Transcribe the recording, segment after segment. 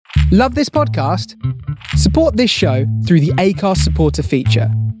Love this podcast? Support this show through the Acast supporter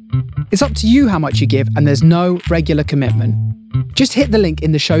feature. It's up to you how much you give, and there's no regular commitment. Just hit the link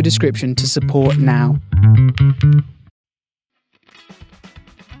in the show description to support now.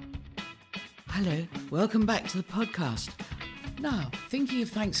 Hello, welcome back to the podcast. Now, thinking of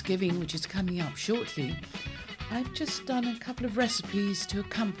Thanksgiving, which is coming up shortly, I've just done a couple of recipes to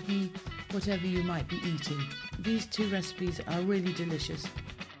accompany whatever you might be eating. These two recipes are really delicious.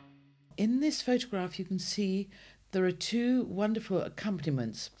 In this photograph, you can see there are two wonderful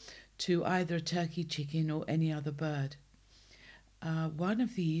accompaniments to either a turkey, chicken or any other bird. One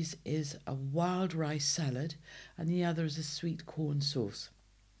of these is a wild rice salad and the other is a sweet corn sauce.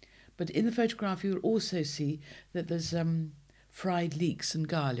 But in the photograph, you'll also see that there's fried leeks and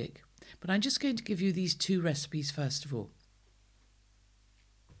garlic. But I'm just going to give you these two recipes first of all.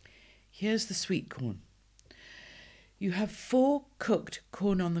 Here's the sweet corn. You have 4 cooked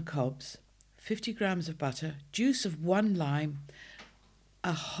corn on the cobs, 50 grams of butter, juice of 1 lime,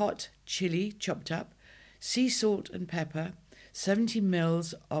 a hot chilli chopped up, sea salt and pepper, 70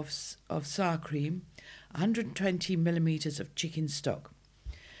 mils of sour cream, 120 millimeters of chicken stock.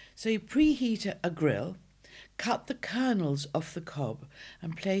 So you preheat a grill, cut the kernels off the cob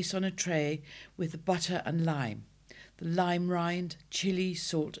and place on a tray with the butter and lime, the lime rind, chilli,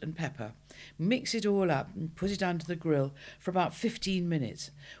 salt and pepper. Mix it all up and put it under the grill for about 15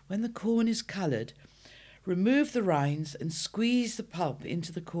 minutes. When the corn is coloured, remove the rinds and squeeze the pulp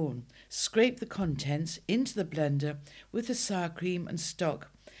into the corn. Scrape the contents into the blender with the sour cream and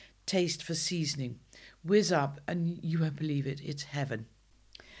stock. Taste for seasoning. Whiz up and you won't believe it, it's heaven.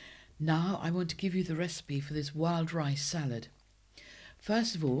 Now I want to give you the recipe for this wild rice salad.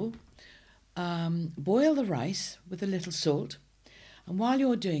 First of all, boil the rice with a little salt, and while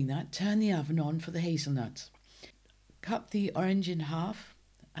you're doing that, turn the oven on for the hazelnuts. Cut the orange in half,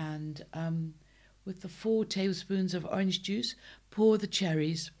 and with the 4 tablespoons of orange juice, pour the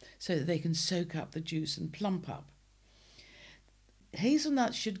cherries so that they can soak up the juice and plump up.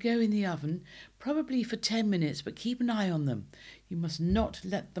 Hazelnuts should go in the oven probably for 10 minutes, but keep an eye on them. You must not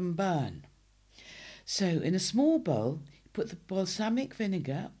let them burn. So in a small bowl, put the balsamic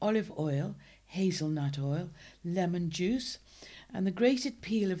vinegar, olive oil, hazelnut oil, lemon juice, and the grated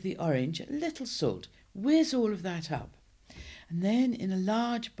peel of the orange, a little salt. Whiz all of that up. And then in a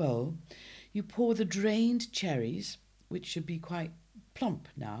large bowl, you pour the drained cherries, which should be quite plump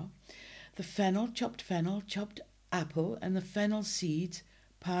now, the chopped apple and the fennel seeds,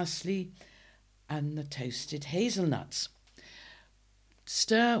 parsley and the toasted hazelnuts.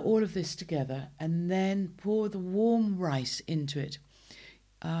 Stir all of this together and then pour the warm rice into it.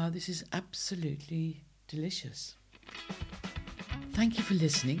 This is absolutely delicious. Thank you for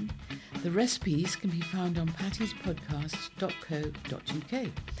listening. The recipes can be found on pattiespodcast.co.uk.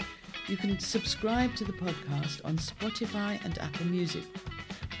 You can subscribe to the podcast on Spotify and Apple Music.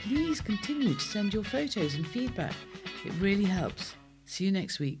 Please continue to send your photos and feedback. It really helps. See you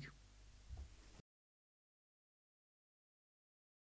next week.